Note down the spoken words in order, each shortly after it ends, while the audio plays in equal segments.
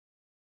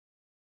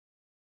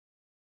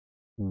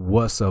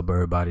What's up,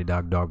 everybody?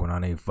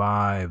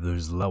 Dog1985.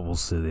 There's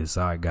levels to this.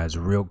 All right, guys,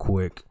 real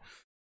quick.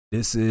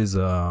 This is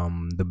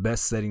the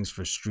best settings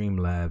for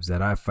Streamlabs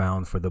that I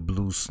found for the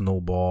blue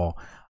Snowball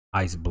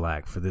Ice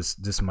Black for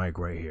this mic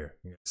right here.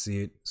 You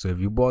see it? So if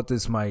you bought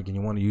this mic and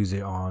you want to use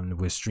it on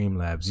with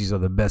Streamlabs, these are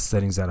the best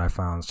settings that I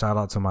found. Shout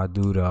out to my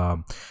dude,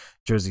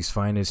 Jersey's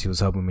Finest. He was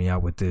helping me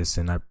out with this,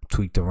 and I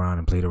tweaked around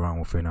and played around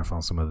with it, and I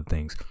found some other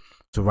things.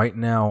 So right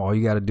now, all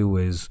you got to do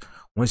is,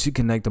 once you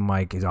connect the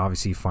mic, it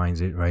obviously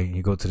finds it, right?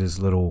 You go to this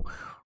little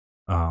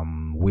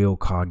wheel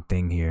cog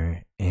thing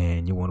here,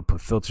 and you want to put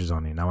filters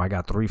on it. Now I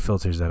got 3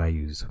 filters that I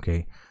use.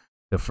 Okay,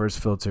 the first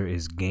filter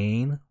is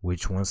gain,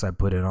 which once I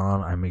put it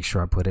on, I make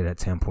sure I put it at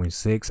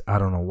 10.6. I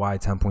don't know why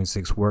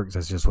 10.6 works.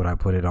 That's just what I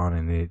put it on,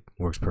 and it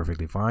works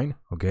perfectly fine.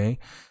 Okay.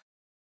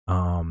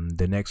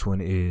 The next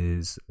one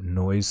is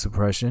noise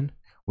suppression,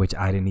 which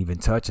I didn't even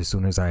touch. As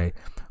soon as I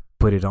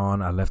put it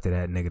on, I left it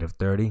at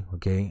 -30.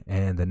 Okay,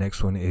 and the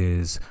next one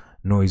is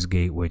noise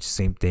gate, which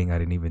same thing, I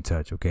didn't even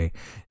touch. Okay,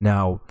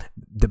 now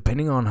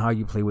depending on how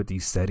you play with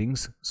these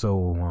settings,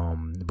 so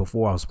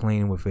before I was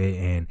playing with it,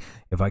 and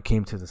if I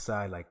came to the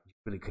side, like, you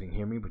really couldn't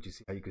hear me, but you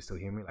see how you can still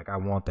hear me. Like, I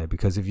want that,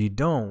 because if you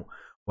don't,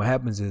 what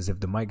happens is, if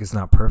the mic is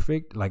not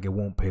perfect, like, it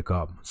won't pick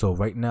up. So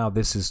right now,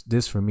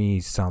 this for me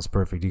sounds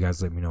perfect. You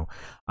guys let me know.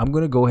 I'm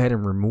gonna go ahead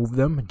and remove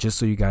them just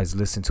so you guys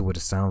listen to what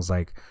it sounds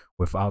like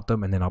without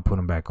them, and then I'll put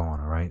them back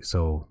on. All right,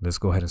 so let's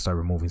go ahead and start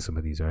removing some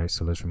of these. All right,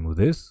 so let's remove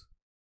this,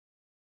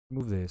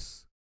 remove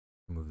this,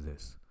 remove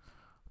this.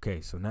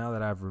 Okay, so now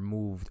that I've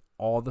removed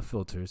all the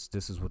filters,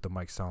 this is what the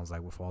mic sounds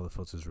like with all the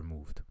filters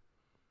removed.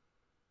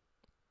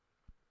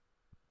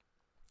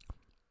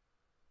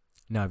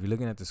 Now, if you're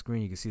looking at the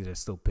screen, you can see that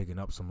it's still picking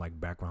up some like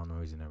background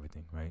noise and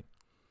everything, right?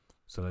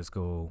 So let's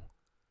go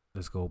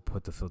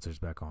put the filters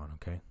back on.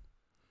 Okay,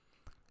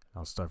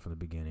 I'll start from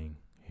the beginning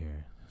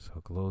here. So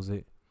close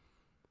it,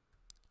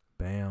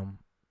 bam,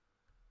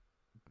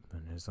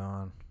 turn this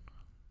on.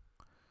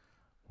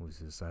 Move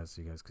to the side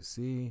so you guys can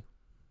see.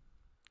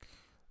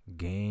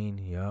 Gain,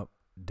 yep,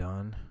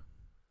 done.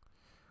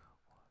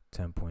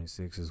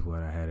 10.6 is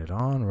what I had it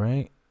on,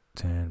 right?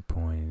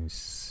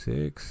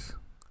 10.6.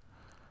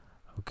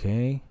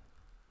 Okay.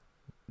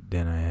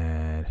 Then I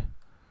had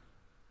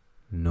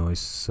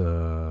noise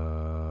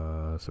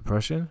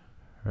suppression,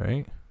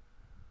 right?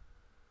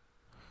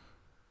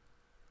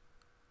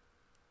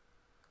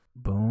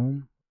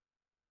 Boom.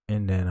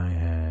 And then I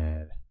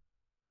had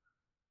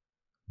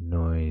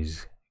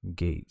noise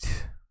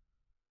gate.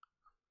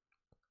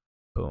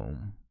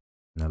 Boom.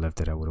 And I left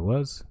it at what it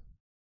was.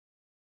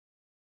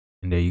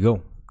 And there you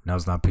go. Now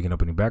it's not picking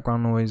up any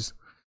background noise.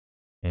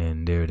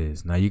 And there it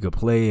is. Now you could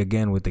play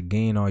again with the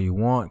gain all you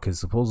want, because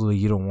supposedly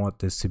you don't want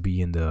this to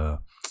be in the,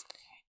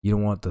 you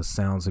don't want the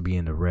sounds to be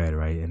in the red,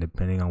 right? And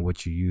depending on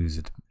what you use,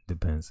 it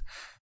depends.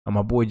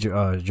 My boy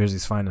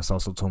Jersey's Finest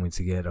also told me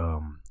to get a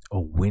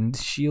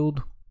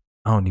windshield.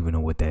 I don't even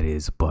know what that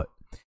is, but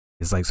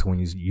it's like, so when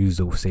you use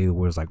say the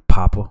words like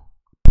papa,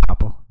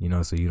 you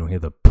know, so you don't hear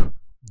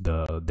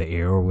the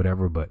air or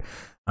whatever. But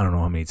I don't know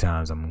how many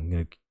times I'm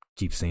gonna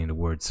keep saying the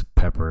words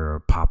pepper or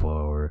papa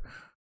or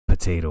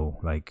potato.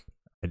 Like,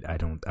 I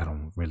don't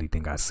really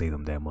think I say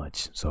them that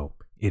much. So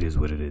it is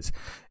what it is.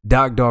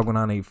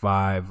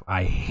 Dog1985.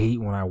 I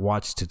hate when I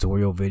watch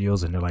tutorial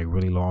videos and they're like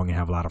really long and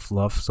have a lot of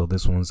fluff. So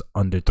this one's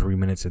under 3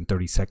 minutes and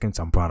 30 seconds.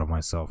 I'm proud of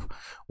myself.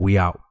 We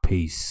out.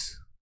 Peace.